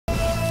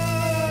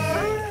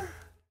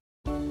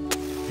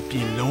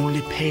be a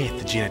lonely path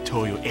to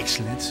janitorial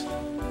excellence.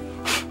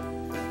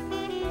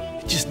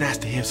 It's just nice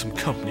to have some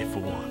company for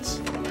once.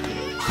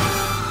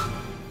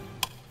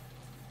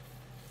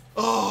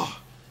 Oh,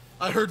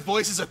 I heard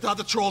voices. I thought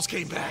the trolls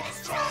came back.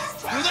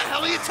 Who the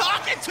hell are you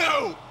talking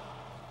to?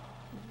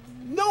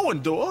 No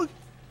one, dog.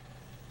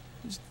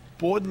 Just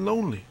bored and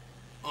lonely.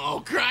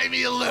 Oh, cry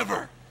me a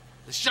liver.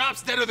 The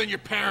shop's deader than your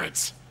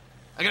parents.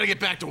 I gotta get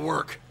back to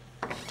work.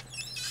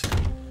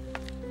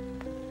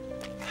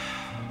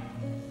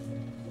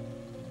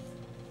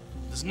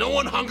 Does no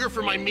one hunger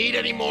for my meat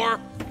anymore?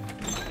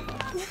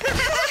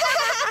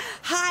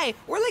 Hi,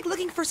 we're like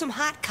looking for some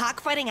hot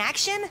cockfighting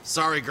action.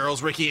 Sorry,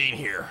 girls, Ricky ain't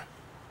here.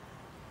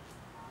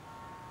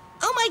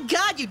 Oh my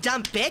god, you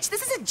dumb bitch!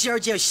 This isn't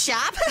Giorgio's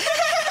shop!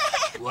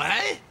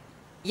 What?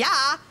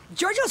 Yeah,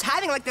 Giorgio's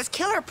having like this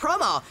killer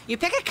promo. You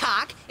pick a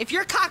cock, if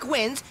your cock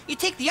wins, you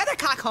take the other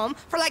cock home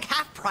for like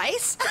half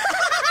price.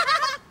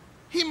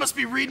 He must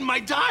be reading my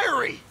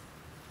diary.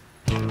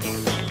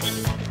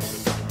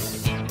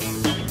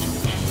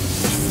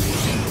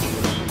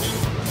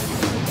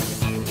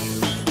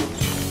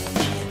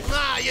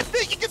 You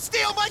think you can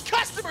steal my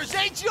customers,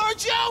 eh,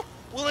 Giorgio?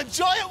 We'll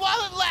enjoy it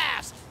while it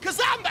lasts,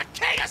 because I'm the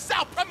king of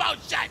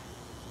self-promotion!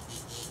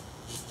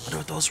 Wonder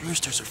what those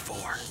roosters are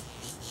for.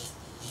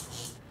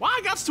 Why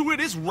I got to wear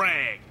this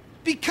rag?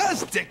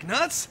 Because,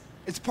 dicknuts,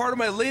 it's part of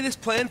my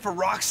latest plan for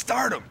rock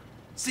stardom.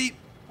 See,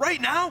 right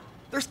now,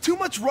 there's too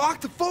much rock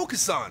to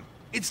focus on.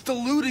 It's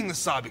diluting the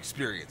sob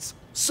experience.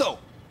 So,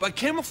 by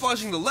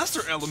camouflaging the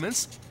lesser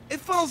elements, it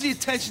funnels the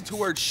attention to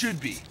where it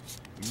should be.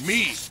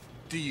 Me.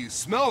 Do you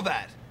smell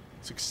that?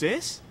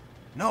 Success?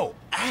 No,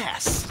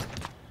 ass.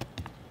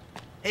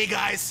 Hey,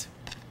 guys.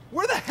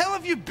 Where the hell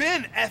have you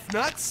been,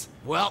 F-nuts?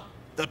 Well,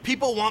 the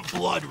people want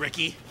blood,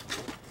 Ricky.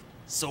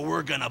 So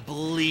we're gonna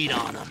bleed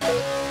on them.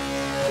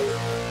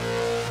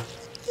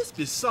 This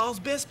be Saul's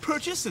best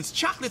purchase since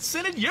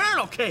chocolate-scented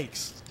urinal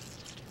cakes.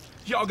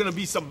 Y'all gonna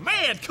be some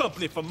mad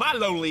company for my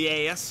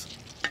lonely ass.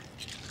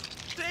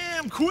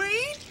 Damn,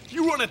 Queen!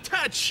 You run a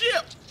tight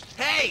ship.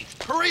 Hey,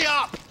 hurry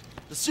up!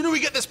 The sooner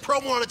we get this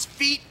promo on its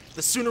feet,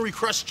 the sooner we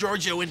crush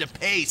Giorgio into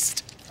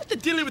paste. What the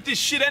dealing with this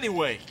shit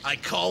anyway? I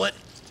call it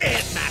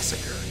Ant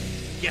Massacre.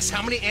 Guess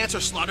how many ants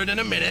are slaughtered in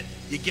a minute?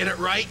 You get it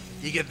right,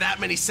 you get that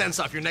many cents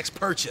off your next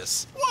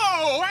purchase.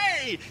 Whoa,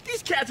 hey!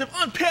 These cats have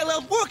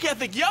unparalleled work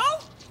ethic, yo!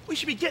 We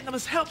should be getting them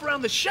as help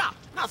around the shop,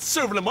 not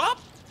serving them up.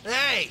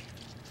 Hey,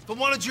 if I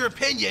wanted your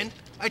opinion,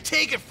 I'd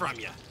take it from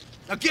you.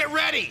 Now get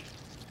ready!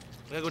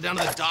 We gotta go down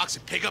to the docks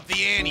and pick up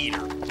the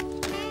anteater.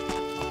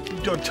 You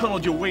done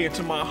tunneled your way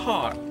into my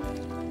heart.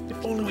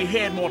 If only we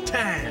had more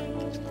time.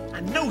 I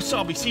know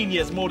Salby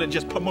Senior is more than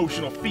just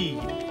promotional feed.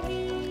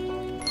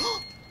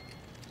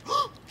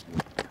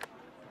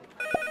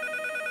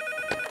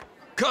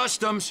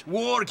 Customs,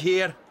 Ward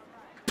here.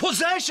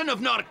 Possession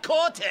of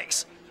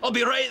narcotics. I'll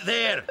be right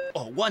there.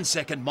 Oh, 1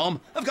 second, Mom.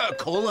 I've got a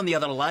call on the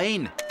other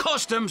line.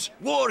 Customs,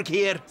 Ward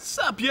here.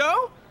 Sup,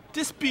 yo?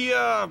 This be,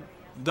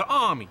 the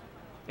Army.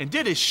 And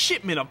did a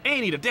shipment of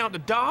anteater down at the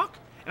dock.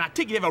 And I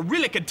take you have a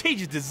really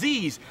contagious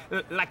disease,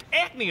 like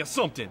acne or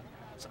something.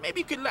 So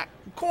maybe you could, like,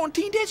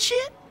 quarantine that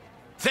shit?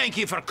 Thank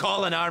you for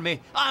calling,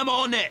 Army. I'm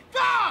on it.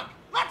 Dog,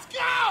 let's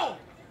go!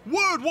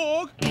 Word,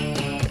 Wog!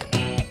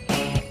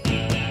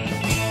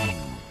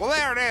 Well,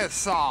 there it is,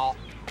 Saul.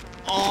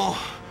 Oh,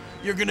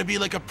 you're gonna be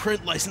like a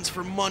print license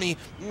for money.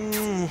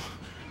 Warning!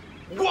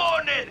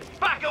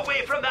 Back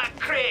away from that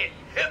crate.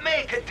 It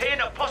may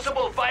contain a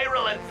possible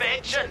viral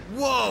infection.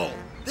 Whoa!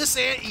 This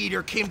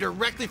anteater came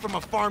directly from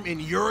a farm in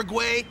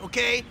Uruguay,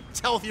 okay? It's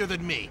healthier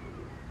than me.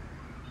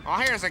 Oh,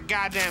 here's a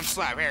goddamn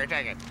slab. Here,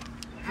 take it.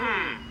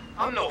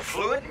 I'm no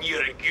fluent in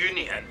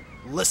Uruguayan.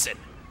 Listen,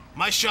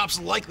 my shop's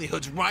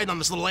likelihood's riding on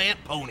this little ant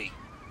pony.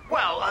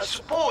 Well, I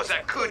suppose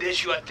I could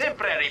issue a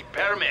temporary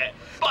permit,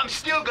 but I'm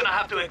still gonna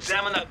have to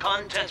examine the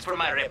contents for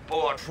my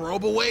report.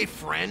 Probe away,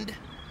 friend.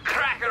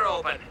 Crack her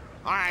open.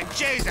 All right,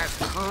 Jesus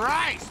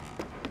Christ!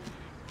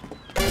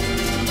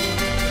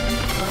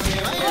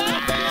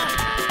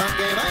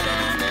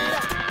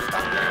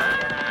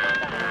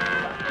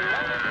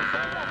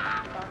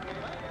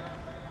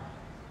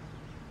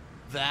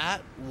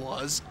 That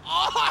was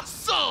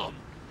awesome!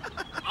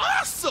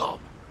 Awesome!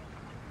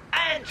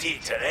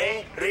 Anteater,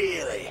 eh?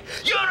 Really?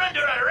 You're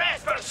under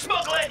arrest for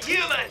smuggling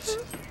humans!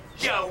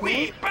 You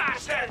wee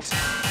bastards!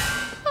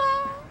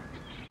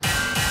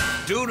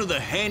 Due to the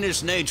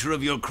heinous nature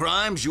of your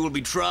crimes, you will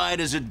be tried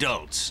as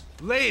adults.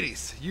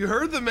 Ladies, you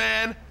heard the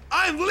man.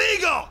 I'm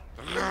legal!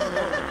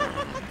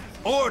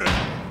 Order!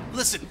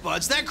 Listen,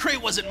 Buds, that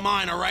crate wasn't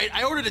mine, all right?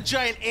 I ordered a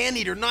giant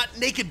anteater, not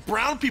naked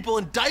brown people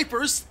in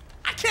diapers.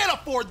 I can't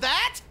afford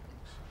that!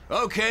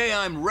 Okay,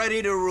 I'm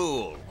ready to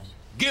rule.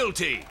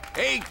 Guilty.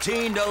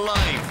 18 to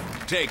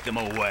life. Take them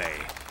away.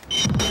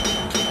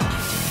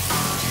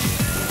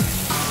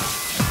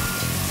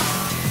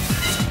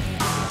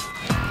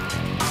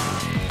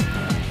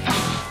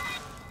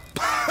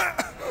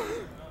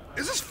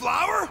 Is this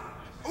flour?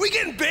 Are we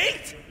getting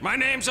baked? My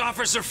name's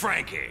Officer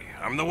Frankie.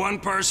 I'm the one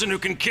person who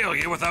can kill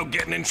you without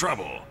getting in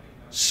trouble.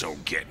 So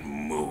get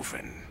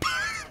moving.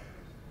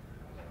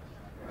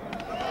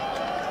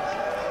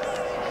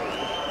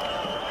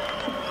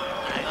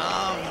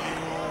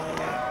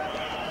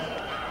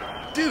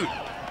 Dude,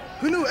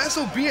 who knew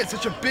SOB had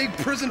such a big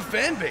prison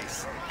fan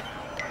base?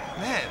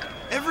 Man,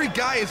 every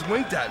guy has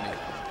winked at me.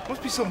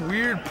 Must be some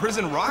weird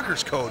prison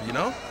rockers code, you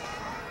know?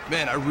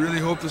 Man, I really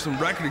hope there's some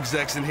record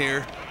execs in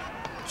here.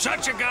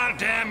 Shut your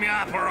goddamn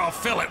yap or I'll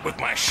fill it with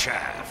my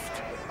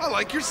shaft. I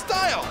like your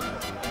style.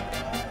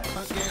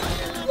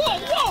 Whoa,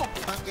 whoa!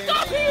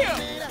 Stop here!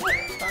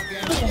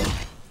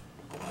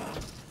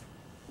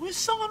 Where's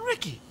Son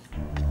Ricky?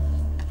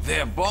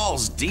 They're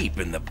balls deep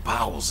in the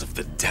bowels of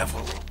the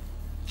devil.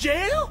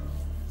 Jail?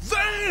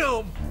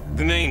 Damn!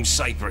 The name's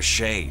Cypress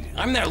Shade.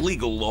 I'm their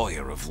legal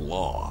lawyer of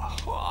law.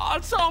 Oh,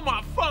 it's all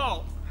my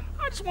fault.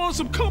 I just wanted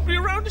some company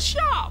around the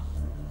shop.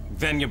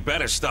 Then you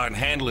better start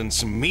handling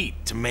some meat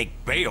to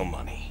make bail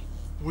money.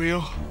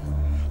 Well,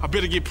 I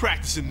better get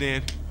practicing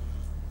then.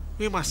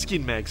 Where my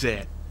skin mags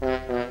at?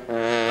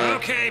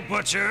 Okay,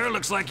 Butcher,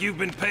 looks like you've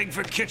been pegged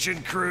for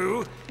kitchen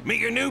crew. Meet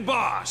your new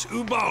boss,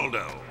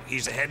 Ubaldo.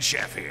 He's the head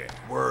chef here.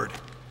 Word.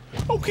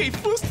 Okay,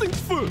 first things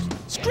first.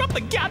 Scrub the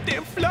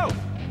goddamn floor.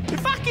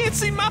 If I can't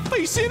see my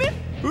face in it,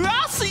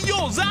 I'll see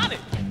yours on it.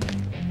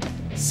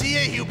 See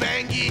ya,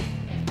 Ubangi.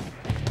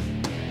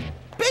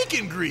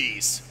 Bacon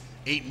grease.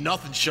 Ain't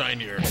nothing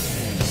shinier.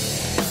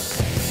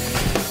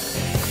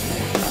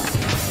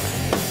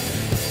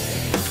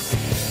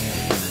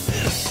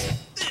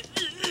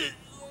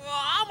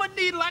 I'ma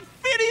need like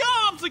 50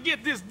 arms to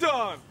get this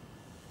done.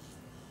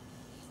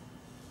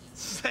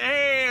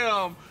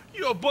 Sam,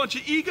 you're a bunch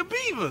of eager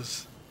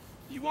beavers.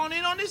 You want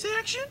in on this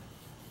action?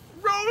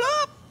 Roll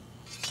up.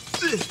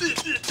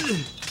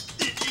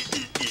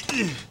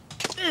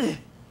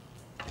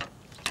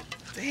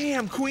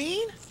 Damn,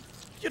 Queen.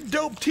 Your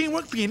dope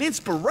teamwork being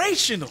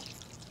inspirational.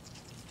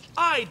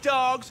 All right,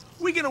 dogs,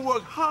 we're gonna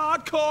work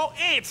hardcore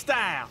ant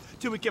style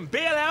till we can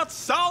bail out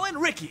Saul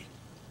and Ricky.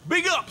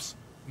 Big ups.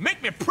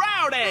 Make me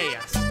proud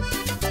ass.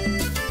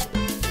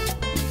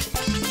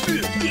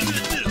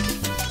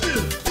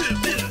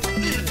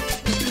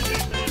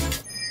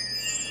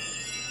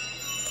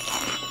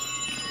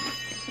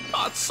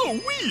 Oh, it's so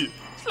weird.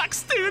 It's like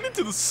staring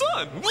into the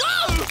sun.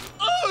 Whoa!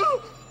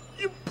 Oh,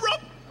 you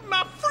broke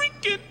my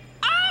freaking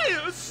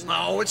eyes.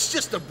 No, it's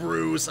just a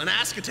bruise. An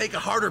ass could take a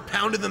harder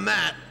pounding than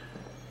that.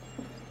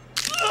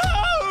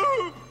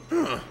 Oh!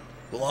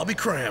 Well, I'll be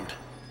crammed.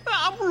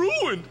 I'm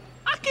ruined.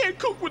 I can't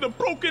cook with a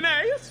broken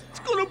ass. It's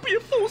gonna be a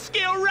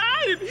full-scale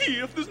riot in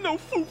here if there's no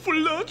food for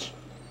lunch.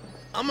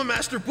 I'm a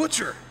master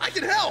butcher. I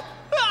can help.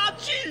 Ah,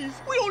 jeez.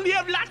 We only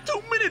have like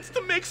 2 minutes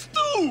to make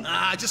stew.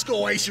 Just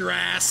go ice your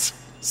ass.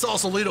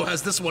 Sausalito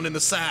has this one in the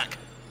sack.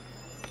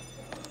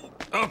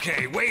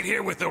 Okay, wait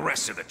here with the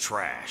rest of the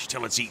trash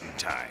till it's eating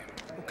time.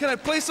 Can I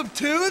play some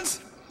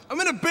tunes?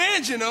 I'm in a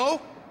band, you know.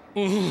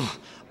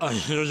 I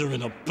hear you're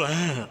in a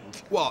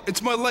band. Well,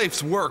 it's my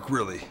life's work,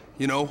 really.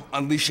 You know,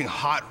 unleashing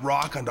hot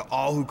rock onto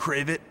all who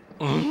crave it.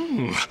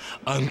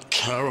 I'm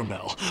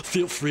Caramel.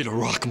 Feel free to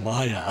rock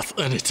my ass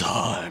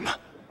anytime.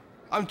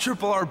 I'm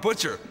Triple R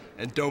Butcher,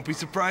 and don't be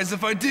surprised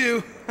if I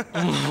do.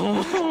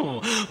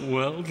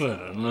 Well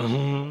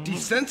then.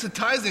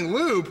 Desensitizing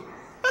lube?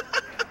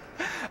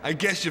 I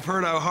guess you've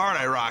heard how hard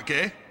I rock,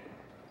 eh?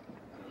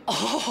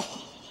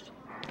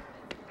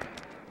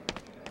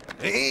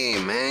 Hey,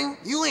 man,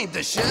 you ain't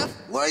the chef.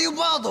 Where you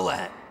Baldo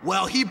at?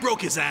 Well, he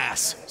broke his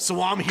ass,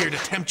 so I'm here to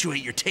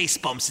temptuate your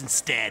taste bumps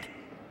instead.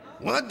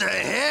 What the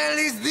hell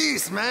is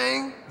this,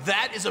 man?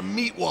 That is a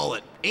meat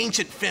wallet,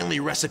 ancient family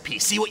recipe.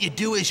 See, what you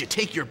do is you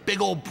take your big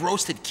old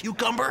roasted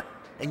cucumber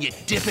and you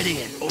dip it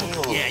in.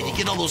 Oh. Yeah, you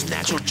get all those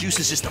natural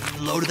juices just to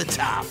flow to the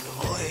top.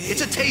 Oh, hey.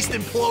 It's a taste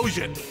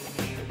implosion.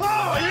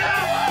 Oh,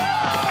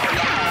 yeah!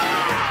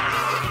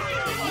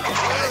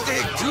 I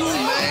take two,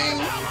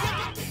 man.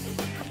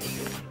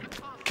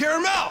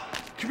 Caramel!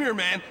 Come here,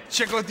 man.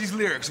 Check out these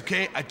lyrics,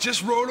 okay? I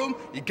just wrote them.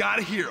 You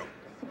gotta hear them.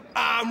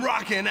 I'm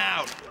rocking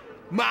out.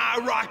 My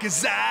rock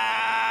is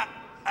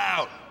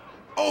out.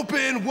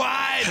 Open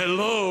wide.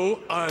 Hello,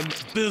 I'm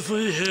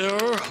busy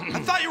here. I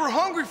thought you were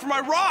hungry for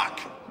my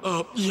rock.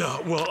 Yeah,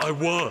 well, I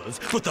was,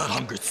 but that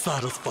hunger's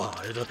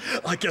satisfied.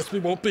 I guess we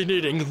won't be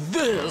needing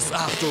this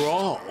after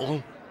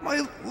all.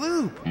 My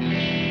lube.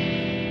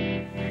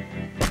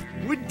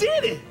 We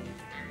did it.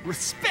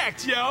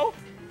 Respect, yo.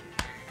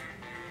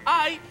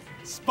 Aight,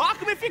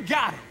 spark 'em if you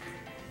got 'em.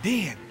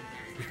 Then,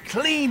 we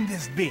clean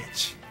this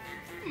bitch.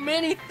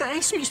 Many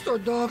thanks, Mr.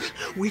 Dog.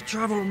 We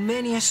travel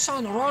many a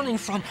sun running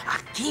from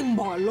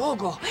Akimbo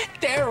Logo,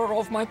 terror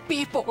of my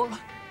people.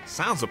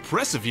 Sounds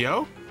oppressive,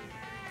 yo.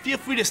 Feel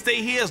free to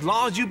stay here as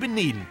long as you've been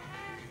needing.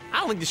 I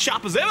don't think the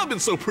shop has ever been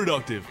so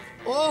productive.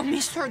 Oh,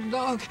 Mr.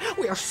 Dog,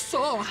 we are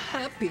so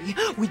happy.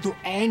 We do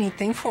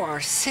anything for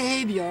our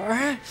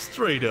savior.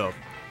 Straight up.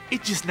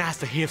 It's just nice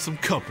to have some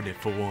company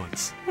for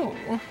once. Oh.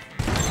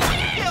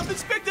 Health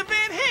Inspector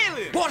Van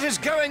Halen! What is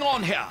going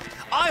on here?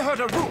 I heard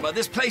a rumor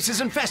this place is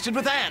infested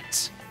with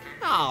ants.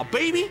 Aw,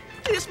 baby,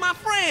 it's my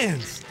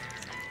friends.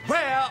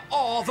 Where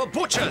are the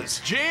butchers?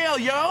 Jail,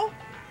 yo.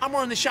 I'm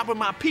running the shop with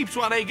my peeps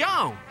while they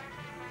gone.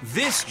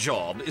 This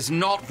job is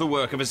not the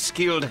work of a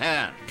skilled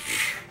hand.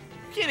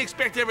 Can't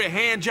expect every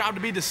hand job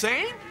to be the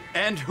same.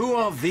 And who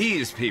are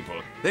these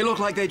people? They look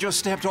like they just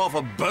stepped off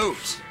a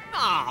boat.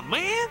 Aw,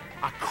 man.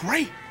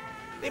 Great.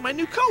 They're my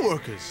new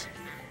co-workers.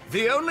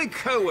 The only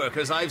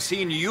co-workers I've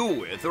seen you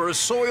with are a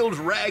soiled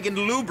rag and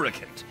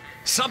lubricant.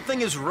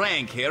 Something is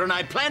rank here, and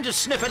I plan to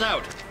sniff it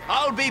out.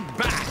 I'll be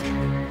back.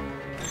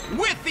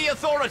 With the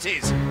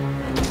authorities.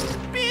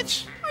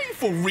 Bitch, are you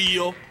for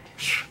real?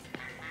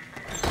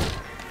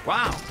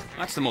 Wow,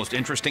 that's the most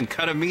interesting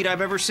cut of meat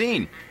I've ever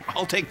seen.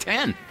 I'll take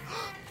 10.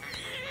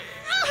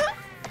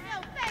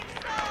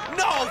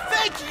 No,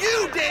 thank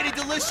you, Daddy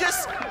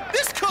Delicious!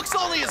 This cook's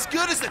only as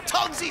good as the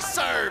tongues he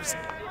serves!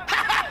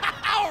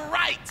 All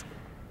right!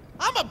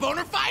 I'm a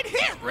bona fide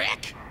hit,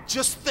 Rick!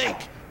 Just think,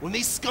 when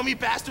these scummy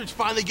bastards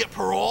finally get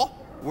parole,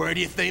 where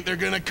do you think they're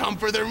gonna come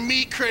for their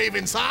meat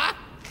cravings, huh?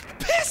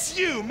 Piss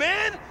you,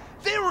 man!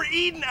 They were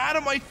eating out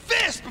of my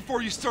fist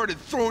before you started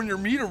throwing your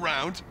meat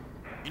around.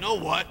 You know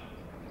what?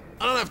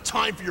 I don't have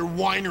time for your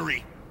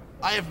whinery.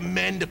 I have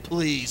men to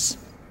please.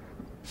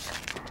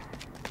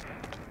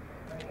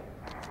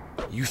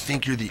 You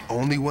think you're the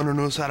only one who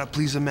knows how to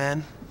please a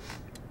man?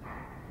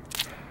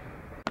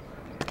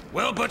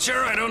 Well,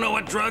 Butcher, I don't know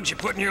what drugs you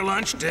put in your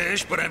lunch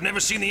dish, but I've never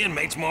seen the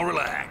inmates more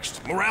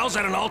relaxed. Morale's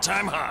at an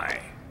all-time high.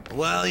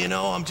 Well, you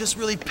know, I'm just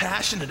really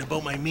passionate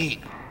about my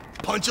meat.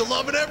 Punch of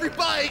love at every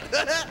bite!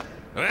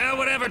 Well,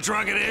 whatever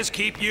drug it is,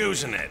 keep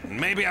using it. And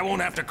maybe I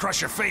won't have to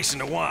crush your face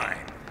into wine.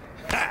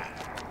 Ha!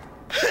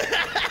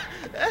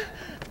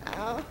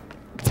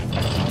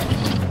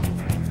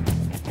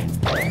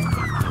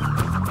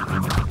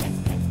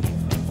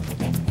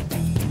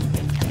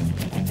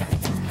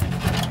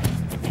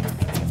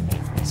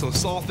 So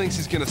Saul thinks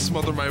he's gonna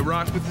smother my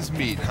rock with his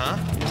meat, huh?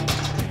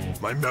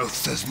 My mouth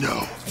says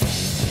no.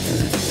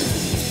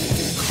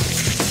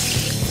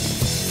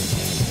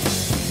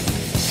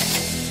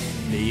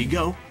 There you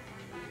go.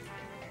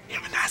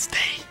 Have a nice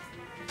day.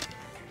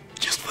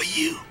 Just for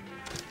you.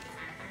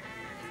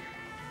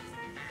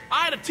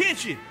 All right,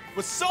 attention.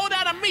 We're sold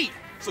out of meat,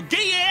 so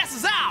get your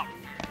asses out.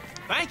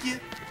 Thank you.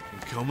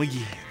 And come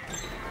again.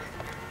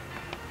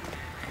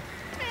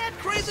 Man,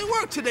 crazy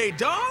work today,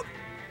 dog.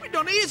 We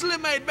done easily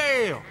made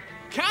bail.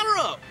 Count her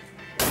up.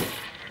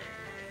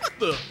 What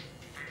the?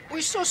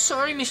 We're so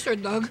sorry, Mr.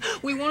 Doug.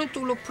 We wanted to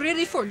look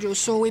pretty for you,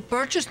 so we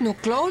purchased new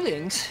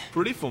clothing.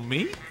 Pretty for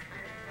me?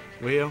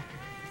 Well,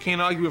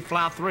 can't argue with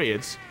fly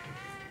threads.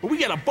 But we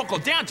gotta buckle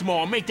down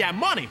tomorrow and make that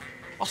money.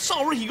 Or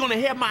sorry, you're gonna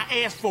have my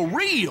ass for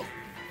real.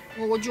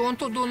 Well, what do you want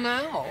to do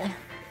now?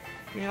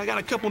 Man, I got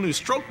a couple new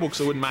stroke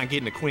books I wouldn't mind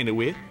getting acquainted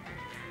with.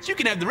 So you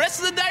can have the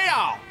rest of the day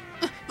off.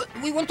 But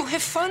we want to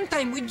have fun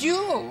time with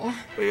you.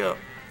 Well,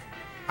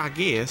 I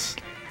guess.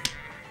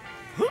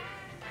 Huh?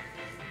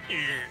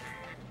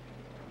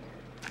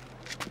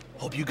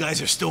 Hope you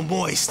guys are still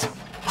moist.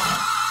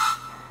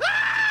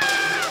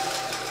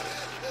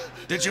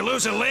 Did you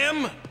lose a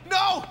limb?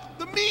 No!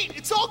 The meat!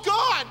 It's all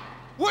gone!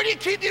 Where do you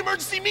keep the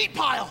emergency meat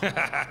pile?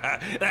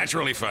 That's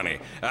really funny.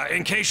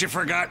 In case you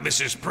forgot,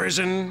 this is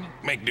prison.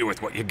 Make do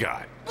with what you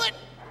got. But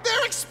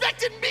they're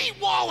expecting meat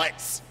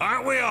wallets!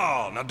 Aren't we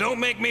all? Now don't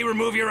make me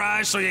remove your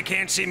eyes so you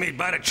can't see me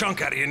bite a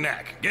chunk out of your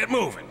neck. Get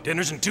moving.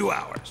 Dinner's in 2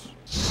 hours.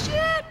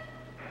 Shit!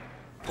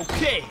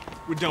 Okay,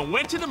 we done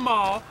went to the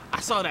mall,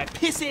 I saw that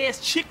piss-ass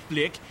chick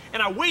flick,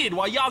 and I waited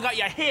while y'all got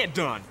your hair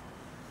done.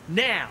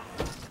 Now,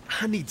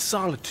 I need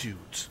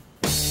solitudes.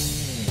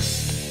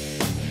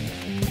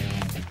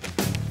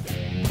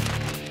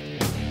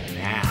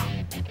 Now,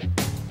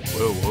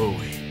 whoa.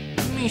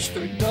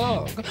 Mr.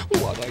 Doug,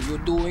 what are you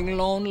doing,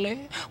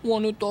 lonely?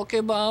 Want to talk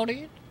about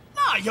it?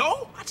 Nah,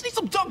 yo, I just need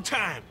some dog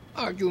time.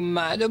 Are you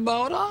mad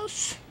about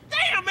us?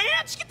 Damn, man,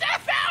 just get the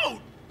F out!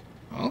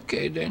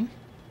 Okay, then.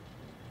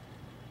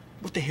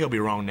 What the hell be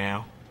wrong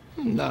now?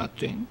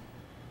 Nothing.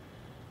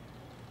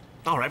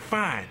 All right,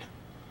 fine.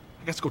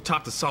 I guess go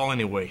talk to Saul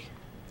anyway.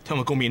 Tell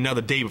him it's gonna be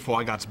another day before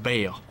I got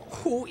bail.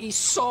 Who is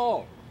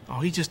Saul?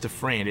 Oh, he's just a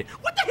friend.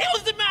 What the hell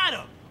is the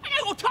matter? I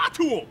gotta go talk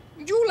to him.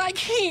 You like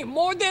him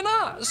more than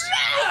us.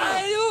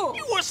 I do.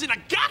 You worse than a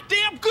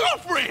goddamn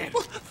girlfriend.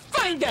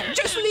 Fine then,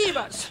 just leave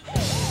us.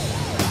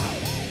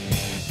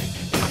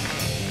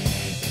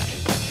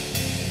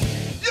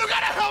 You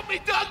gotta help me,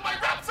 Doug! My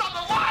rep's on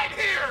the line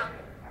here!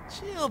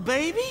 Chill,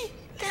 baby.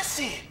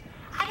 Listen,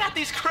 I got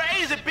these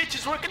crazy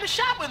bitches working the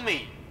shop with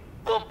me.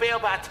 We'll bail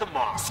by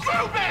tomorrow.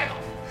 Screw bail!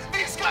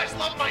 These guys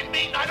love my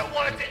meat and I don't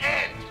want it to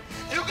end!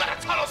 You gotta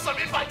tunnel some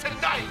in by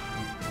tonight!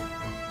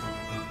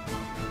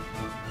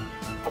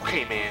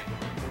 Okay, man.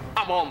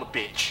 I'm on the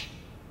bitch.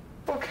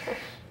 Okay.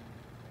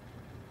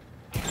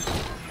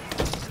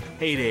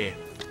 Hey there.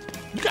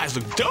 You guys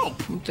look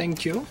dope.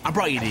 Thank you. I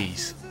brought you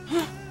these.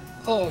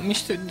 Oh,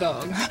 Mr.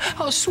 Doug,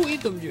 how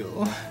sweet of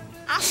you.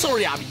 I'm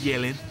sorry I'll be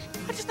yelling.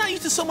 I'm just not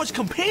used to so much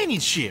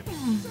companionship.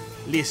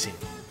 Listen,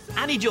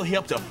 I need your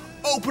help to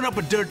open up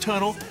a dirt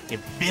tunnel and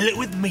fill it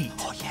with meat.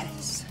 Oh,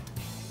 yes.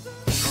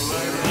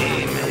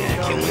 Hey,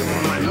 man, can we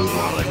run my new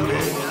wallet,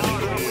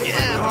 man?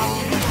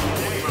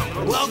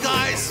 Yeah. Well,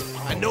 guys,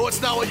 I know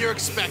it's not what you're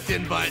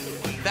expecting, but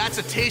that's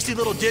a tasty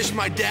little dish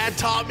my dad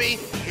taught me.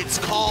 It's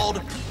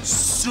called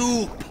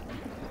soup.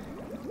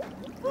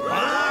 Look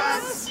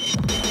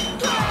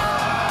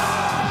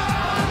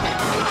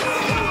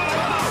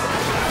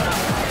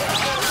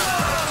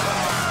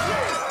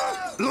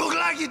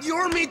like it's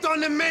your meat on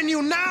the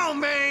menu now,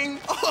 man.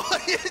 Oh,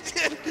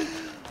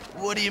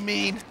 what do you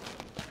mean?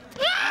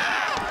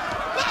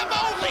 I'm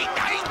only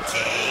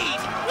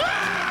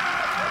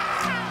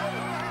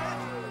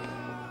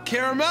 19!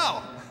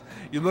 Caramel,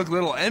 you look a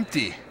little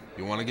empty.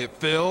 You want to get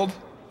filled?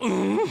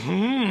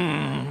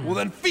 Mm-hmm. Well,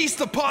 then feast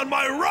upon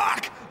my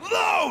rock!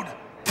 Load!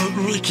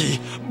 Ricky,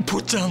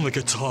 put down the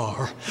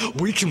guitar.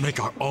 We can make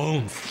our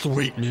own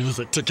sweet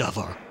music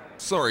together.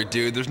 Sorry,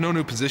 dude, there's no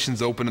new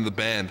positions open in the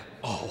band.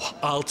 Oh,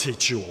 I'll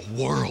teach you a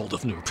world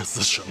of new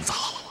positions.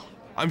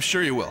 I'm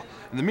sure you will.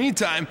 In the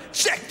meantime,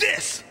 check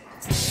this!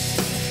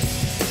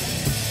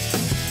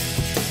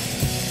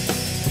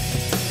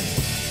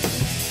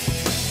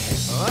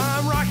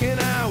 I'm rocking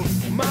out,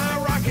 my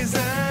rock is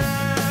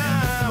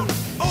out.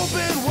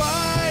 Open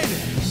wide,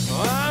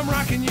 I'm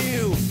rocking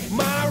you,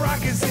 my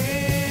rock is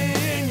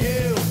in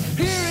you.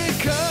 Here it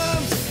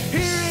comes,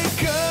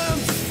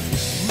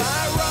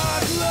 my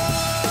rock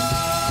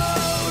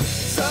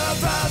load's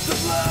about to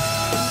blow.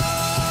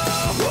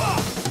 Whoa!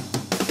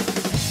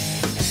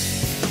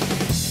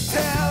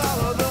 Tell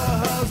all of the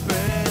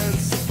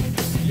husbands,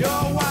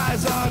 your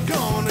wives are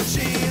gonna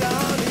cheat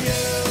on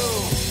you.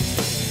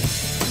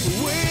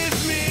 With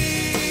me,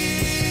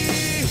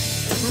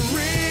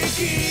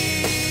 Ricky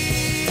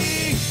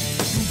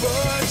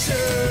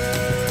Butcher.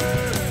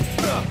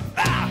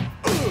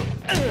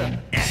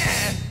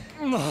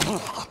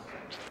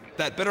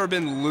 That better have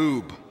been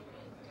lube.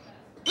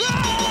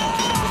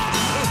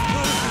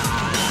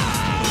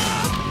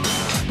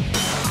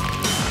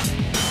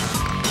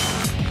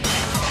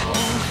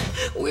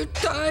 We're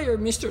tired,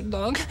 Mr.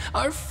 Dog.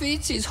 Our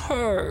feet is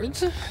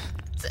hurt.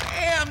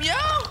 Damn, yo!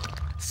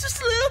 It's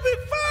just a little bit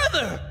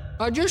further.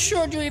 Are you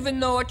sure you even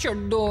know what you're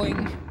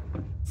doing?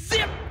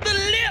 Zip the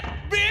lip,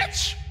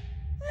 bitch!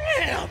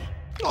 Damn!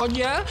 Oh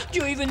yeah? Do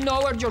you even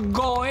know where you're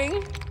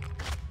going?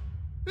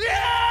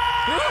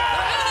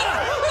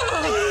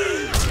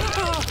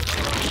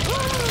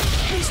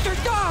 Mr.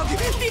 Dog,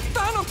 the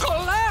tunnel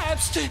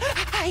collapsed!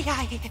 Ay,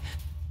 ay.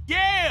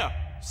 Yeah!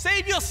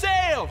 Save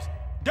yourselves!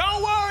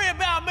 Don't worry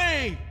about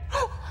me!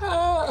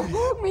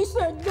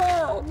 Mr.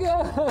 Dog!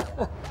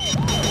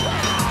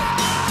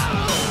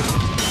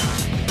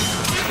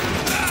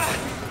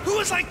 Who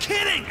was I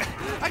kidding?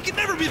 I can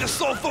never be the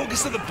sole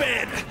focus of the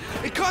band.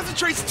 It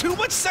concentrates too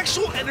much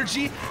sexual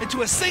energy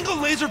into a single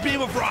laser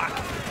beam of rock.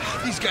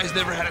 These guys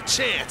never had a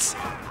chance.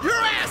 Your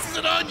ass is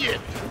an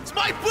onion! It's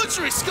my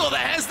butchery skill that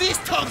has these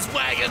tongues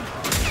wagging!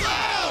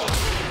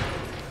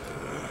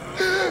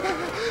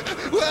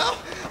 Well,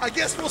 I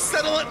guess we'll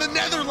settle it in the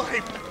nether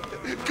life.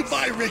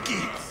 Goodbye, Ricky.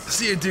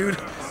 See you, dude.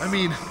 I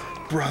mean,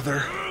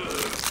 brother.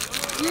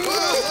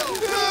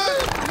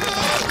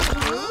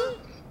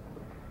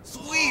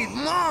 Sweet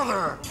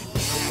mother!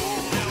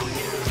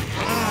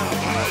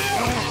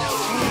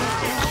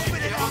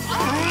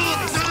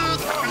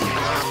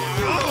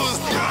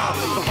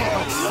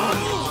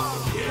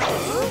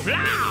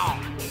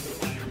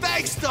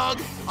 Thanks, Doug.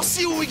 I'll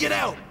see you when we get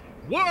out.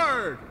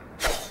 Word!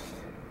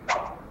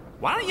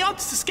 Why don't y'all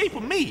just escape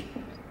with me?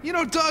 You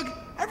know, Doug,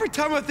 every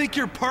time I think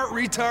you're part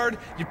retard,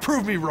 you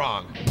prove me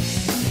wrong.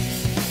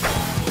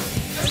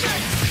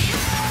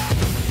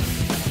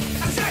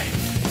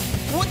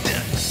 What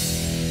the?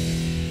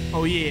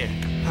 Oh yeah,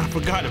 I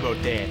forgot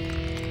about that.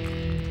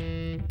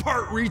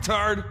 Part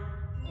retard.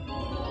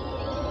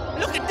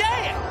 Look at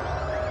that!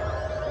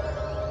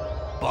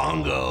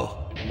 Bongo.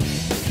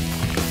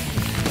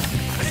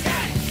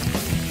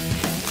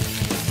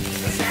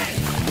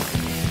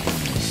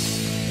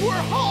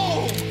 We're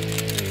home!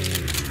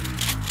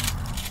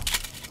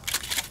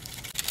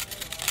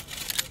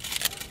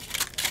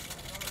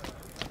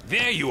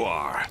 There you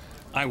are.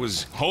 I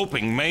was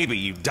hoping maybe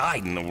you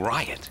died in the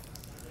riot.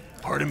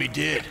 Part of me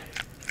did.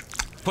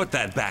 Put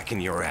that back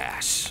in your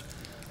ass.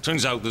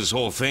 Turns out this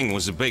whole thing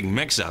was a big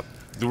mix-up.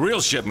 The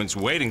real shipment's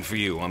waiting for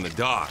you on the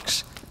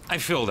docks. I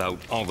filled out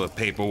all the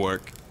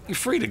paperwork. You're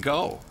free to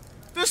go.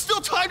 There's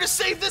still time to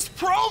save this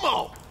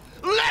promo!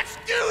 Let's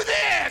do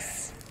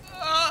this!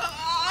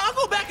 I'll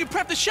go back and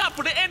prep the shop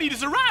for the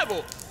anteater's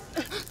arrival.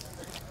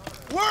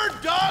 Word,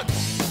 Doug!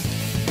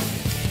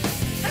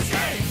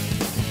 Escape!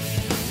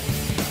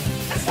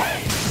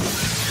 Escape!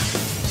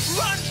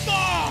 Run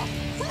far!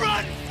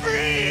 Run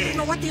free!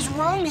 What is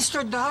wrong,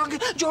 Mr. Dog?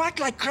 You act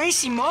like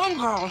crazy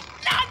mongrel.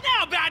 Not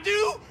now,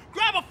 Badu!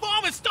 Grab a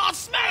farm and start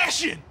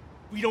smashing!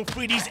 We don't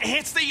free these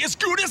ants, they as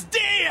good as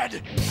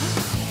dead!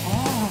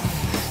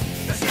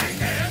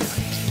 Escape ants!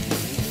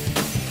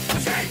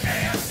 Escape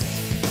ants!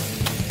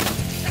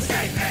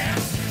 Escape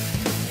ants!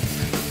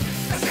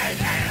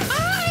 Escape ants!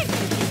 Ay!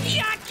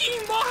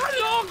 Yakimbo,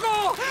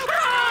 loco!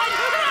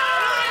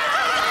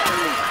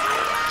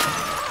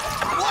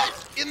 What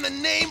in the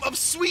name of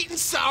sweet and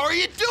sour are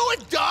you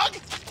doing, Doug?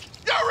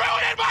 You're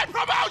ruining my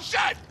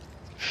promotion!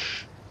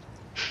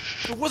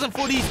 If it wasn't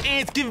for these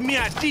ants giving me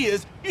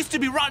ideas, you used to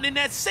be rotting in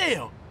that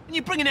cell. And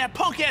you bringing that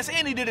punk-ass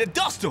anteater to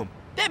dust them.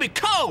 That'd be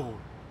cold.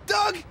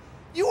 Doug,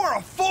 you are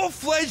a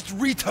full-fledged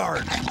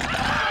retard.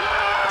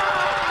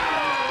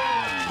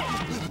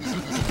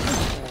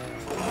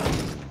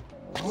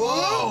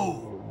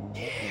 Whoa!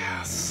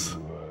 Yes.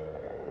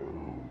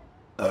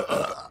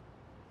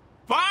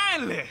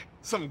 Finally,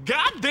 some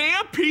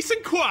goddamn peace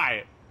and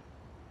quiet.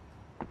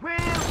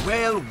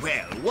 Well,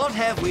 what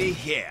have we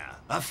here?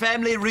 A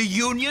family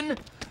reunion?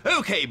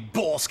 Okay,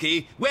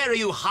 Borski, where are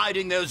you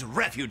hiding those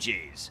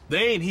refugees?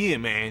 They ain't here,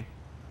 man.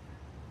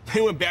 They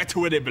went back to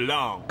where they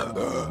belong.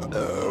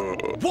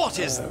 What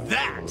is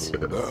that?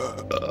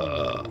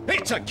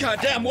 It's a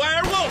goddamn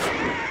werewolf!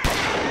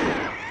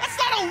 That's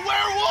not a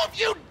werewolf,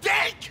 you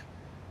dink!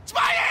 It's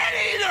my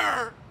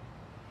anteater!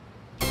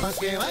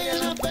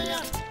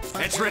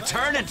 It's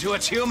returning to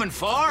its human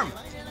form.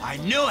 I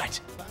knew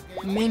it.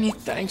 Many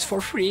thanks for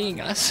freeing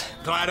us.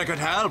 Glad I could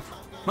help.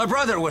 My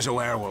brother was a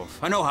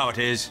werewolf. I know how it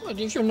is. But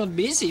if you're not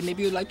busy,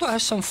 maybe you'd like to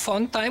have some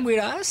fun time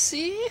with us,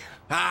 see?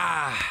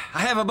 I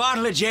have a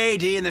bottle of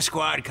JD in the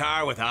squad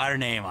car with our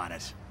name on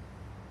it.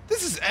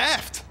 This is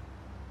effed.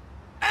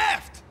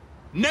 Effed!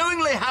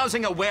 Knowingly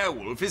housing a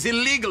werewolf is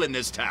illegal in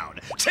this town.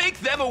 Take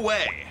them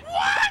away.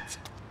 What?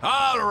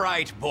 All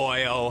right,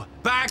 boyo.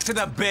 Back to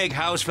the big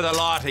house for the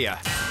lot of you.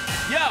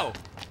 Yo,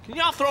 can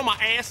y'all throw my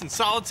ass in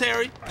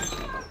solitary?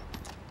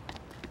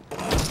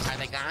 Are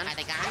they gone? Are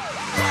they gone?